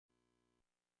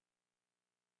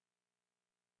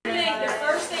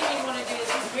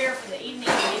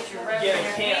rope get and a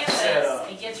your camp canvas set up.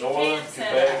 and get your Northern, camp set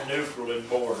Quebec, up. neutral, and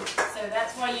border. So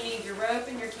that's why you need your rope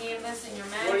and your canvas and your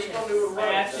What are matches. you gonna do with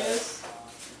matches? Just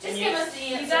Just you, give us the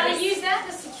you answers. gotta use that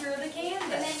to secure the And then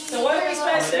canvas. you So what are we need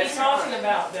supposed to be That's talking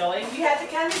about, Billy? You have to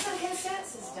come to some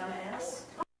consensus, dumbass.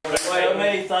 So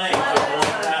many things at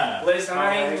one time. Listen,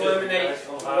 I ain't eliminate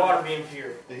water being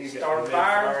pure. Start a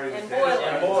fire And boil it.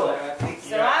 and boil it.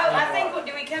 So I think,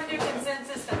 do we come to a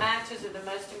consensus the matches are the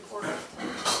most important?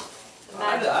 The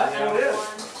matches I are think number it is.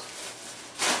 one.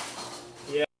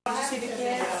 Yeah. Did you see the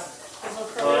kids? The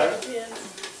little What? kids?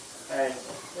 Hey,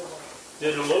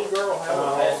 Did the little girl have a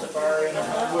pacifier in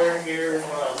her? we're here.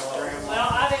 Well,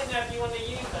 I didn't know if you wanted to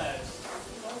use those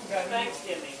for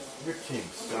Thanksgiving. Your team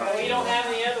Well, you don't have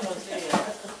any other ones, do you?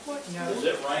 Is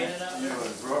it raining out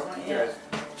there?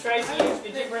 Tracy,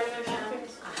 did you bring them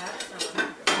napkins? I have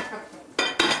some.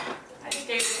 I just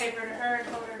gave the paper to her and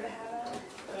told her to have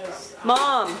it.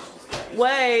 Mom,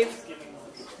 wave.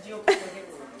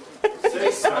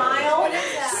 Smile.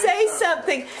 Say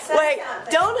something. Wait,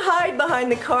 don't hide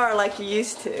behind the car like you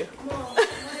used to.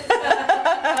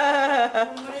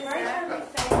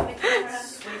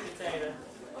 Sweet potato.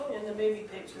 In the movie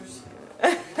pictures.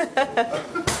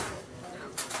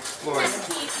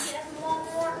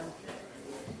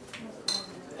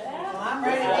 I'm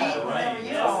ready to eat whenever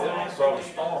you are. It's all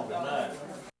storm tonight.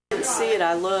 Didn't see it,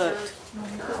 I looked.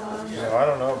 No, I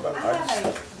don't know about. I have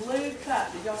a blue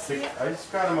cup. Did y'all see it? I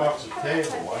just got them off the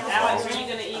table. Alex, are you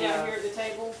going to eat out here at the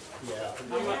table?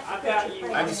 I've got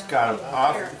you. I just got them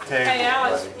off the table. Hey,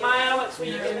 Alex, buddy. my Alex, will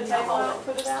you get the table and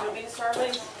put it out? Want me to start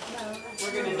these?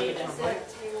 We're going to need it.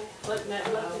 Let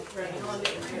that left it ready.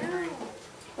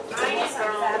 I need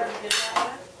some fatter.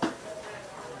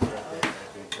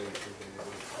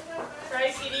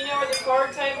 Tracy, do you know where the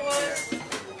card table is?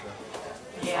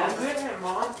 Yeah.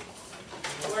 Mom.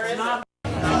 Where is it?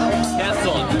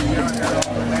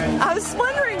 I was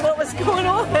wondering what was going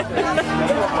on.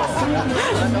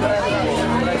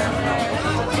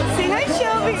 See, hey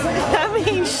Shelby.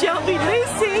 Shelby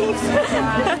Lucy.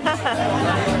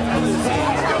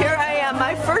 Here I am,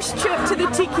 my first trip to the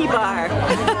tiki bar.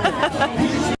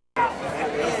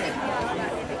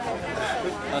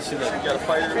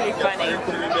 Pretty funny.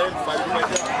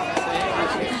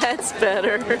 That's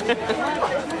better.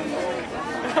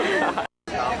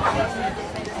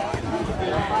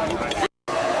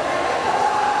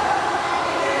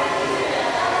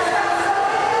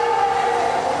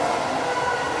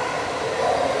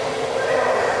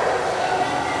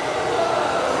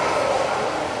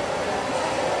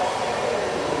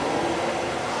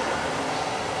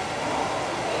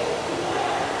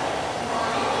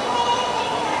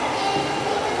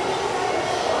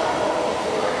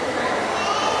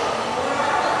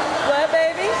 What,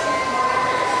 baby?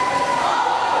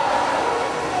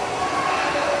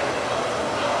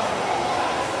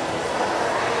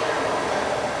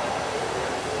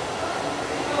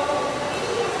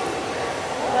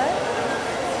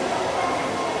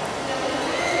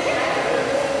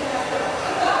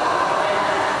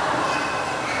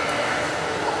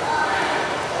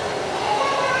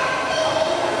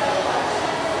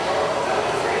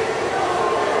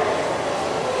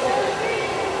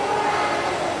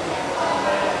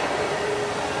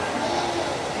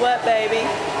 What, baby?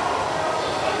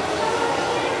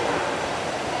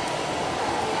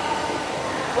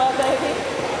 What, baby?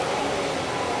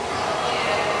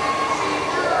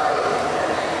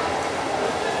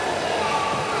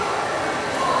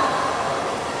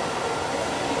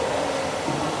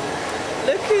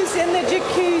 Look who's in the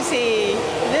jacuzzi.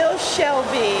 Lil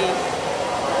Shelby.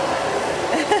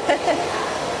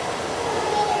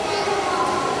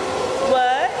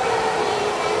 What?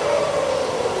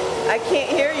 I can't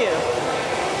hear you.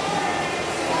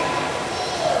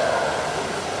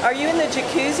 Are you in the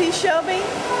jacuzzi, Shelby?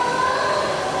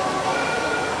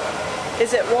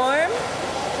 Is it warm?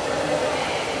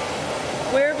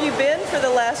 Where have you been for the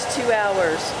last 2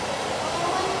 hours?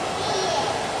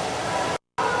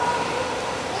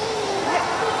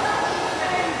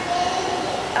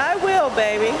 I will,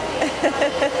 baby.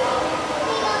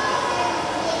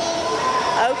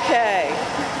 Okay.